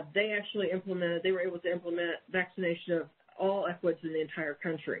 they were able to implement vaccination of all equids in the entire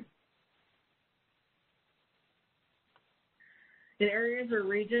country. In areas or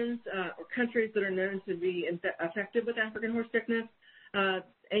regions or countries that are known to be affected with African horse sickness,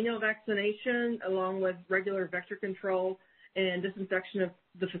 annual vaccination along with regular vector control and disinfection of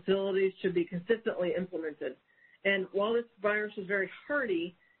the facilities should be consistently implemented. And while this virus is very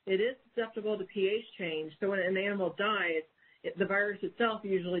hardy, it is susceptible to pH change. So when an animal dies, the virus itself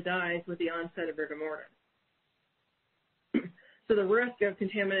usually dies with the onset of rigor mortis. So the risk of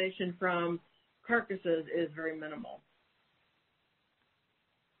contamination from carcasses is very minimal.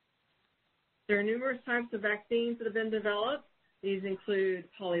 There are numerous types of vaccines that have been developed. These include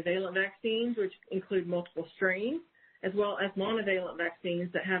polyvalent vaccines, which include multiple strains, as well as monovalent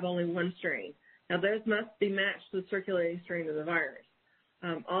vaccines that have only one strain. Now, those must be matched to the circulating strain of the virus.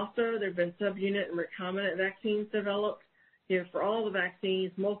 Also, there have been subunit and recombinant vaccines developed, For all the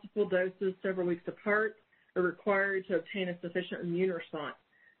vaccines, multiple doses several weeks apart are required to obtain a sufficient immune response.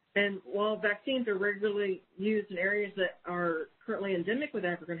 And while vaccines are regularly used in areas that are currently endemic with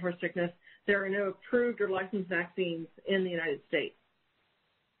African horse sickness, there are no approved or licensed vaccines in the United States.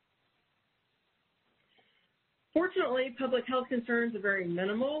 Fortunately, public health concerns are very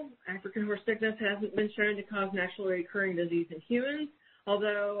minimal. African horse sickness hasn't been shown to cause naturally occurring disease in humans,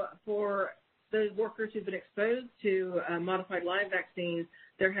 although for those workers who've been exposed to modified live vaccines,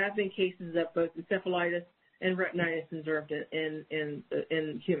 there have been cases of both encephalitis and retinitis observed in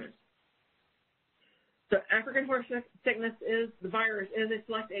humans. So African horse sickness the virus is a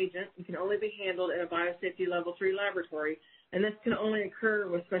select agent and can only be handled in a biosafety level 3 laboratory, and this can only occur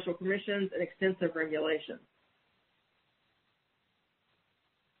with special permissions and extensive regulations.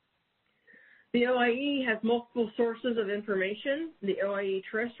 The OIE has multiple sources of information. The OIE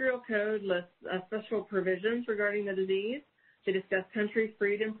terrestrial code lists special provisions regarding the disease. They discuss country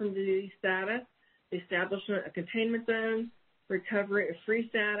freedom from disease status, the establishment of containment zones, recovery of free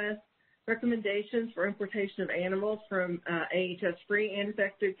status, recommendations for importation of animals from AHS-free and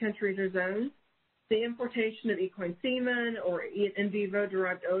affected countries or zones, the importation of equine semen or in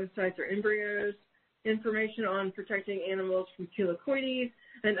vivo-derived oocytes or embryos, information on protecting animals from chelocoides,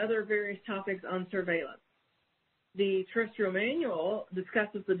 and other various topics on surveillance. The terrestrial manual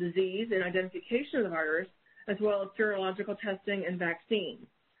discusses the disease and identification of the virus, as well as serological testing and vaccines.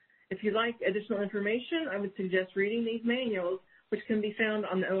 If you'd like additional information, I would suggest reading these manuals, which can be found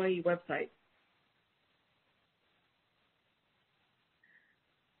on the OIE website.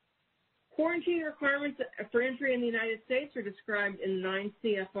 Quarantine requirements for entry in the United States are described in 9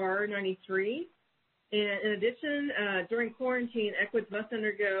 CFR 93. And in addition, during quarantine, equids must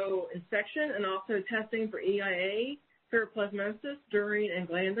undergo inspection and also testing for EIA, paraplasmosis, durine, and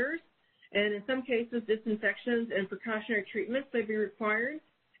glanders. And in some cases, disinfections and precautionary treatments may be required.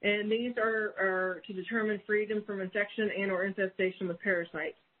 And these are to determine freedom from infection and or infestation with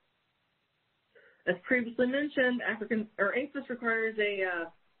parasites. As previously mentioned, APHIS requires a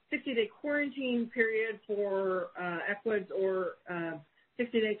 60-day quarantine period for equids or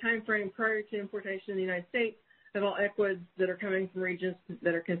 60-day time frame prior to importation in the United States of all equids that are coming from regions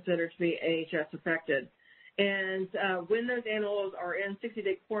that are considered to be AHS affected. And when those animals are in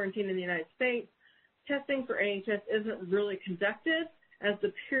 60-day quarantine in the United States, testing for AHS isn't really conducted, as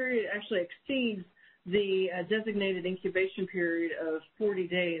the period actually exceeds the designated incubation period of 40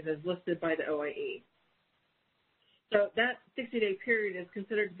 days as listed by the OIE. So that 60-day period is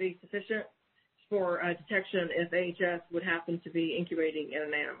considered to be sufficient for detection if AHS would happen to be incubating in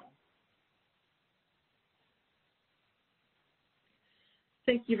an animal.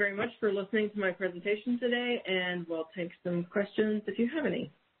 Thank you very much for listening to my presentation today, and we'll take some questions if you have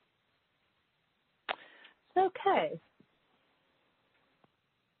any. Okay.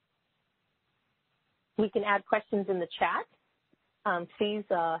 We can add questions in the chat. Please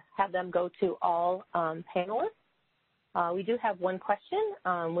have them go to all panelists. We do have one question.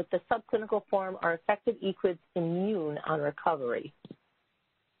 With the subclinical form, are affected equids immune on recovery?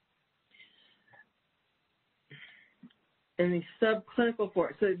 In the subclinical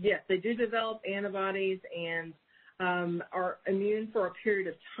form, so yes, they do develop antibodies and are immune for a period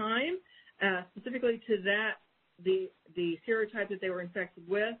of time, specifically to that, the serotype that they were infected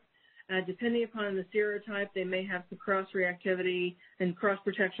with. Depending upon the serotype, they may have some cross-reactivity and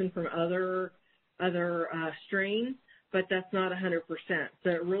cross-protection from other strains, but that's not 100%. So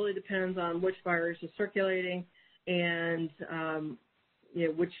it really depends on which virus is circulating and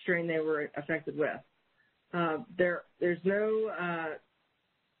which strain they were affected with. There's no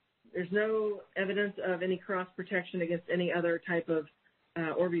evidence of any cross protection against any other type of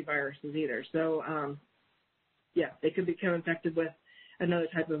orbiviruses either. So yeah, they could become infected with another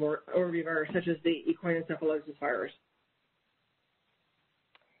type of orbivirus, such as the equine encephalosis virus.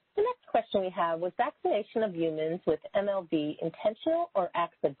 The next question we have was vaccination of humans with MLV intentional or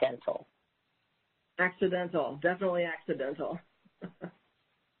accidental? Accidental, definitely accidental.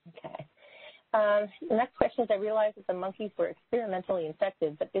 Okay. The next question is, I realize that the monkeys were experimentally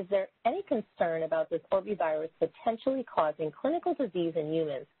infected, but is there any concern about this orbivirus potentially causing clinical disease in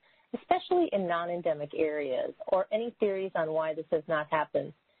humans, especially in non-endemic areas, or any theories on why this has not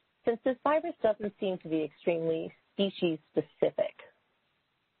happened, since this virus doesn't seem to be extremely species-specific?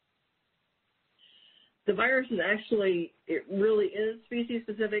 The virus is actually, it really is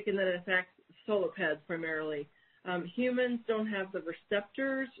species-specific in that it affects solipeds primarily. Humans don't have the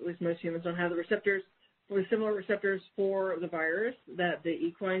receptors, at least most humans don't have the receptors, with similar receptors for the virus that the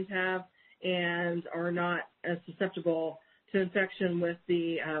equines have, and are not as susceptible infection with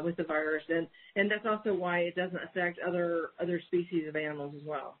the virus, and that's also why it doesn't affect other species of animals as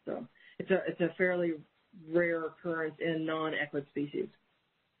well. So it's a fairly rare occurrence in non-equid species.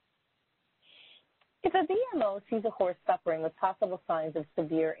 If a VMO sees a horse suffering with possible signs of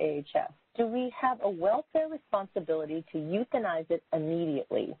severe AHS, do we have a welfare responsibility to euthanize it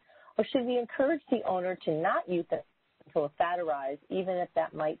immediately, or should we encourage the owner to not euthanize until a fat arrives, even if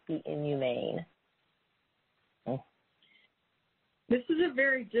that might be inhumane? This is a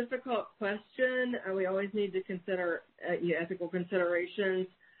very difficult question. We always need to consider ethical considerations.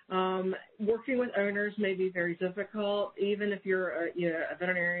 Working with owners may be very difficult, even if you're a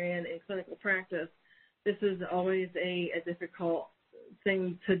veterinarian in clinical practice. This is always a difficult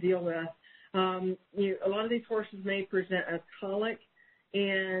thing to deal with. A lot of these horses may present as colic,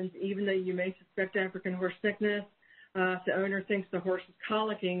 and even though you may suspect African horse sickness, if the owner thinks the horse is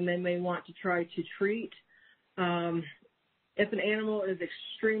colicking, they may want to try to treat. If an animal is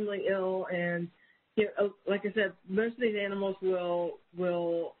extremely ill, and like I said, most of these animals will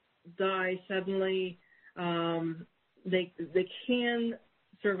die suddenly. They can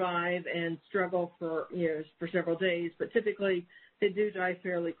survive and struggle for several days, but typically they do die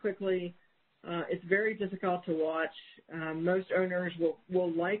fairly quickly. It's very difficult to watch. Most owners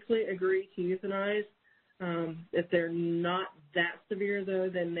will likely agree to euthanize. If they're not that severe, though,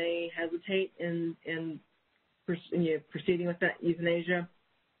 then they hesitate in proceeding with that euthanasia.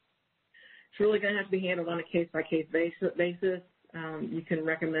 It's really going to have to be handled on a case-by-case basis. You can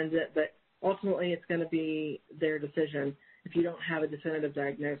recommend it, but ultimately it's going to be their decision if you don't have a definitive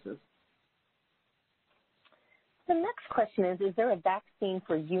diagnosis. The next question is there a vaccine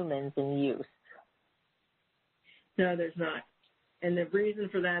for humans in use? No, there's not. And the reason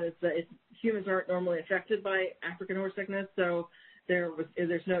for that is that humans aren't normally affected by African horse sickness, so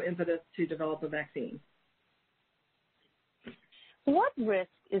there's no impetus to develop a vaccine. What risk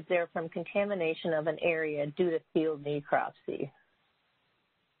is there from contamination of an area due to field necropsy?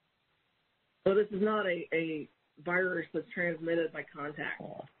 So this is not a virus that's transmitted by contact.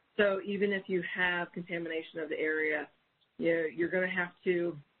 So even if you have contamination of the area, you're going to have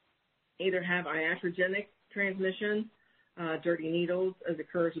to either have iatrogenic transmission, dirty needles, as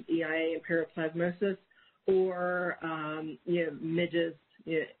occurs with EIA and paraplasmosis, or midges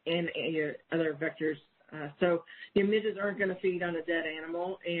and other vectors. So midges aren't going to feed on a dead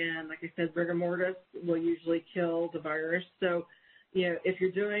animal, and like I said, rigor mortis will usually kill the virus. So if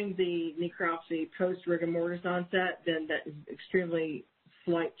you're doing the necropsy post rigor mortis onset, then that is extremely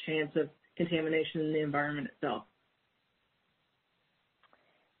slight chance of contamination in the environment itself.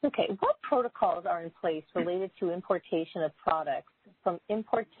 Okay, what protocols are in place related to importation of products from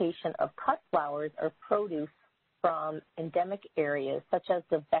importation of cut flowers or produce from endemic areas, such as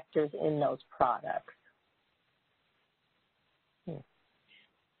the vectors in those products?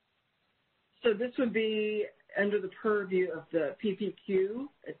 So this would be under the purview of the PPQ.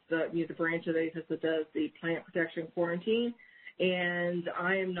 It's the branch of APHIS that does the plant protection quarantine, and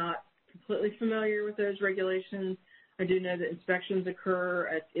I am not completely familiar with those regulations. I do know that inspections occur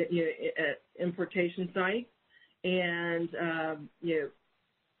at importation sites, and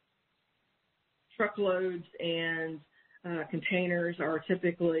truckloads and containers are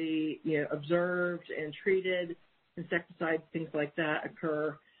typically observed and treated. Insecticides, things like that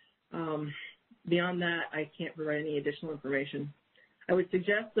occur. Beyond that, I can't provide any additional information. I would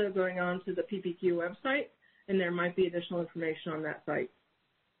suggest, though, going on to the PPQ website, and there might be additional information on that site.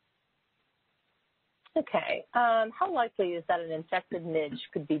 Okay. How likely is that an infected midge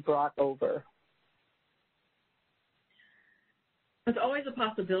could be brought over? It's always a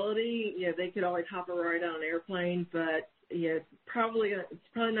possibility. They could always hop a ride on an airplane, but it's probably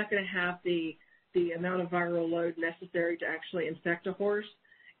not going to have the amount of viral load necessary to actually infect a horse,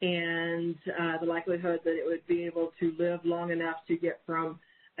 and the likelihood that it would be able to live long enough to get from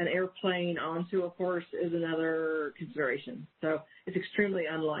an airplane onto a horse is another consideration. So it's extremely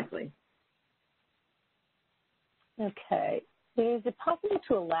unlikely. Okay. Is it possible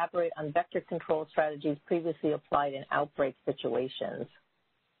to elaborate on vector control strategies previously applied in outbreak situations?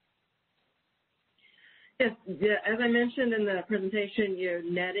 Yes, as I mentioned in the presentation,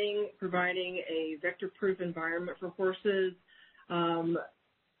 netting, providing a vector-proof environment for horses.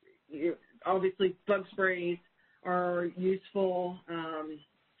 Obviously, bug sprays are useful.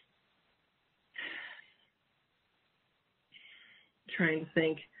 Trying to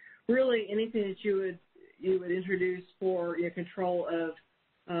think, really anything that you would introduce for control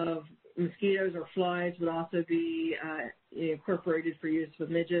of mosquitoes or flies would also be incorporated for use with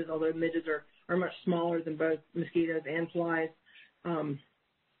midges, although midges are much smaller than both mosquitoes and flies.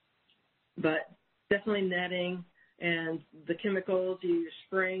 But definitely netting and the chemicals, you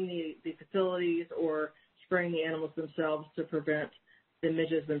spraying the facilities or spraying the animals themselves to prevent the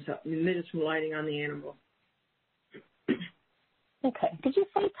midges from lighting on the animals. Okay. Did you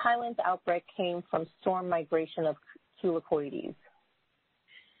say Thailand's outbreak came from storm migration of culicoides?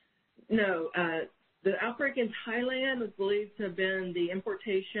 No. The outbreak in Thailand was believed to have been the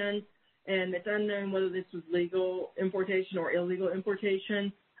importation, and it's unknown whether this was legal importation or illegal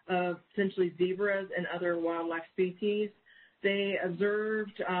importation of essentially zebras and other wildlife species. They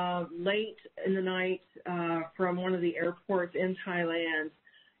observed late in the night from one of the airports in Thailand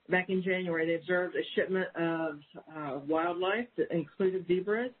back in January, they observed a shipment of wildlife that included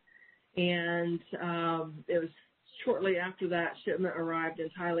zebras, and it was shortly after that shipment arrived in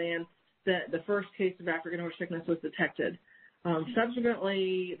Thailand that the first case of African horse sickness was detected.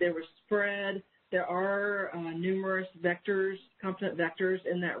 Subsequently, there was spread. There are numerous vectors, competent vectors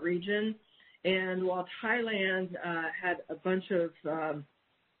in that region. And while Thailand had a bunch of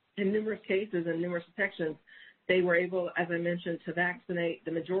in numerous cases and numerous detections, they were able, as I mentioned, to vaccinate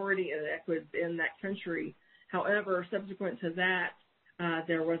the majority of the equids in that country. However, subsequent to that,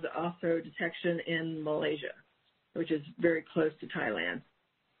 there was also detection in Malaysia, which is very close to Thailand.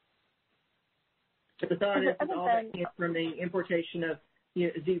 But the thought is all that came from the importation of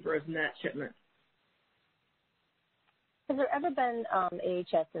zebras in that shipment. Has there ever been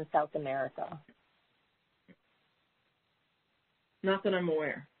AHS in South America? Not that I'm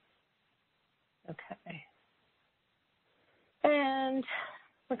aware. Okay. And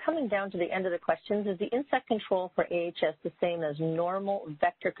we're coming down to the end of the questions. Is the insect control for AHS the same as normal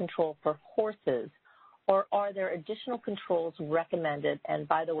vector control for horses, or are there additional controls recommended? And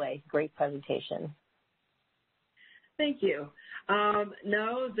by the way, great presentation. Thank you.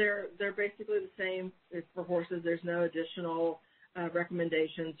 No, they're basically the same for horses. There's no additional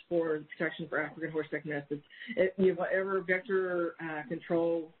recommendations for protection for African horse sickness. Whatever vector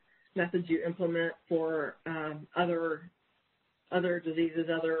control methods you implement for other diseases,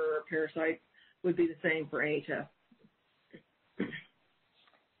 other parasites, would be the same for AHS.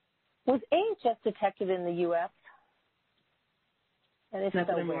 Was AHS detected in the U.S.? And if Not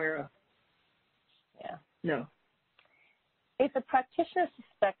so, that I'm aware of. Yeah. No. If a practitioner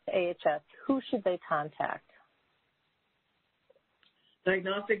suspects AHS, who should they contact?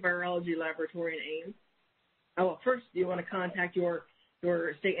 Diagnostic Virology Laboratory in Ames. Oh, well, first you want to contact your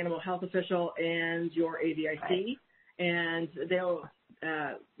state animal health official and your AVIC, right, and they'll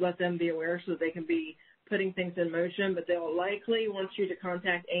let them be aware so that they can be putting things in motion, but they'll likely want you to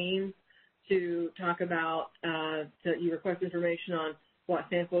contact Ames to talk about, you request information on what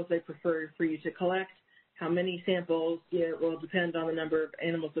samples they prefer for you to collect. How many samples, it will depend on the number of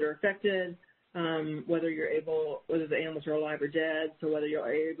animals that are affected, whether the animals are alive or dead, so whether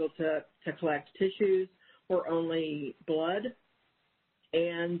you're able to collect tissues or only blood,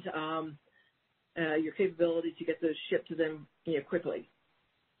 and your capability to get those shipped to them quickly.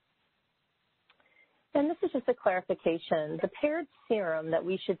 And this is just a clarification. The paired serum that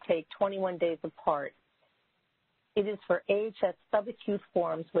we should take 21 days apart, it is for AHS subacute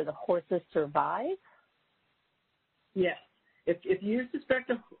forms where the horses survive? Yes. If you suspect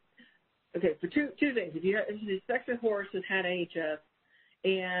for two things. If you suspect a horse has had AHS,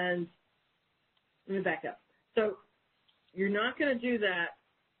 and let me back up. So you're not going to do that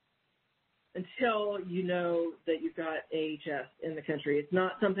until you know that you've got AHS in the country. It's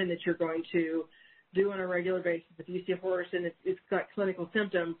not something that you're going to do on a regular basis. If you see a horse and it's got clinical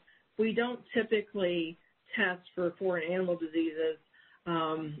symptoms, we don't typically test for foreign animal diseases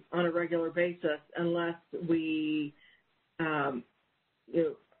on a regular basis unless we are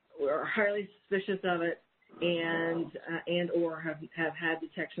highly suspicious of it and or have had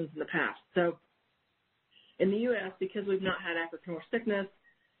detections in the past. So in the U.S., because we've not had African horse sickness,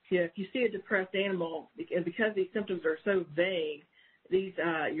 if you see a depressed animal, because these symptoms are so vague,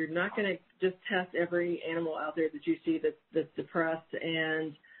 you're not going to just test every animal out there that you see that's depressed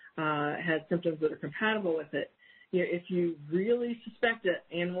and has symptoms that are compatible with it. If you really suspect it,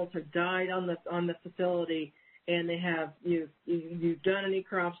 animals have died on the facility, and they have you've done an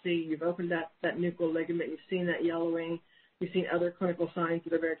necropsy, you've opened that nuchal ligament, you've seen that yellowing, you've seen other clinical signs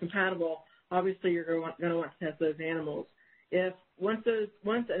that are very compatible. Obviously, you're going to want to test those animals. If once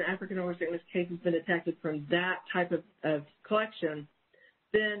an African horse sickness case has been detected from that type of collection,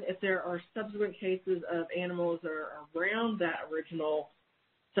 then if there are subsequent cases of animals that are around that original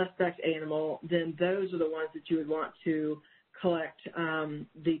suspect animal, then those are the ones that you would want to collect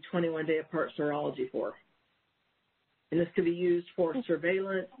the 21-day apart serology for. And this could be used for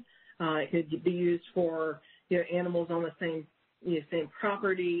surveillance. It could be used for animals on the same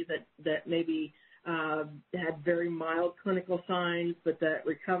property that maybe had very mild clinical signs, but that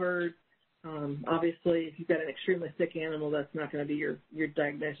recovered. Obviously, if you've got an extremely sick animal, that's not going to be your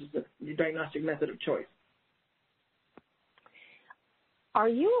diagnostic method of choice. Are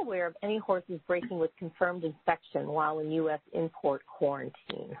you aware of any horses breaking with confirmed infection while in U.S. import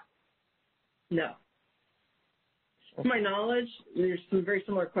quarantine? No. To my knowledge, there's some very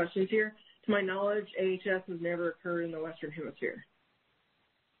similar questions here. To my knowledge, AHS has never occurred in the Western Hemisphere.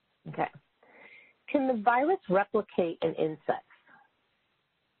 Okay. Can the virus replicate in insects?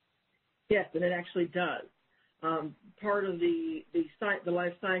 Yes, and it actually does. Part of the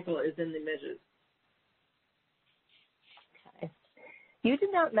life cycle is in the midges. Okay. You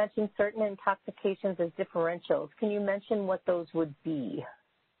did not mention certain intoxications as differentials. Can you mention what those would be?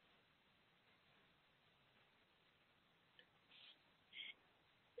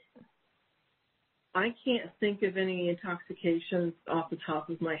 I can't think of any intoxications off the top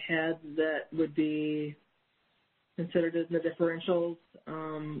of my head that would be considered as the differentials.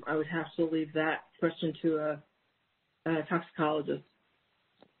 I would have to leave that question to a toxicologist.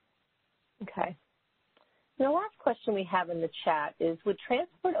 Okay. And the last question we have in the chat is, would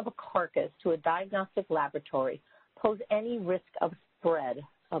transport of a carcass to a diagnostic laboratory pose any risk of spread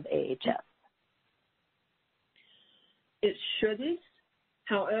of AHS? It shouldn't.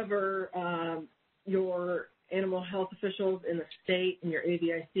 However, your animal health officials in the state and your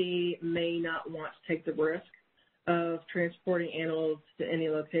AVIC may not want to take the risk of transporting animals to any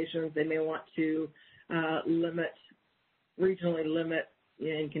locations. They may want to regionally limit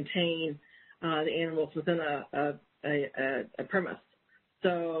and contain the animals within a premise.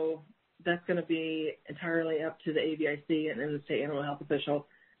 So that's going to be entirely up to the AVIC and the state animal health official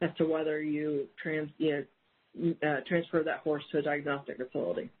as to whether you transfer that horse to a diagnostic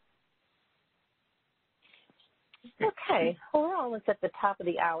facility. Okay. Well, we're almost at the top of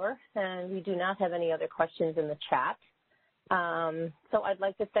the hour, and we do not have any other questions in the chat. So I'd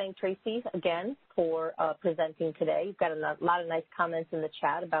like to thank Tracy again for presenting today. You've got a lot of nice comments in the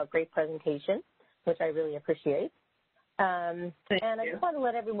chat about great presentation, which I really appreciate. And I just want to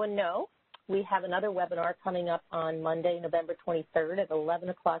let everyone know we have another webinar coming up on Monday, November 23rd at 11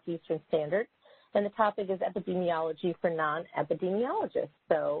 o'clock Eastern Standard, and the topic is epidemiology for non-epidemiologists.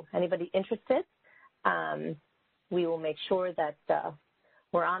 So anybody interested, we will make sure that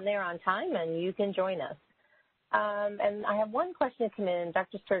we're on there on time and you can join us. And I have one question to come in.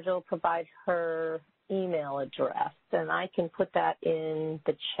 Dr. Sturgill will provide her email address, and I can put that in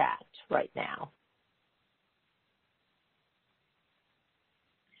the chat right now.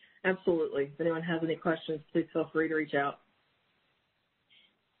 Absolutely. If anyone has any questions, please feel free to reach out.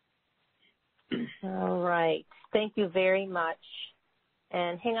 All right. Thank you very much.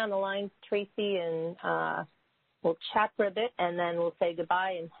 And hang on the line, Tracy, and we'll chat for a bit, and then we'll say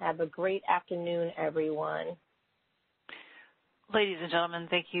goodbye and have a great afternoon, everyone. Ladies and gentlemen,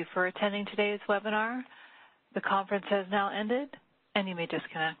 thank you for attending today's webinar. The conference has now ended, and you may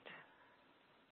disconnect.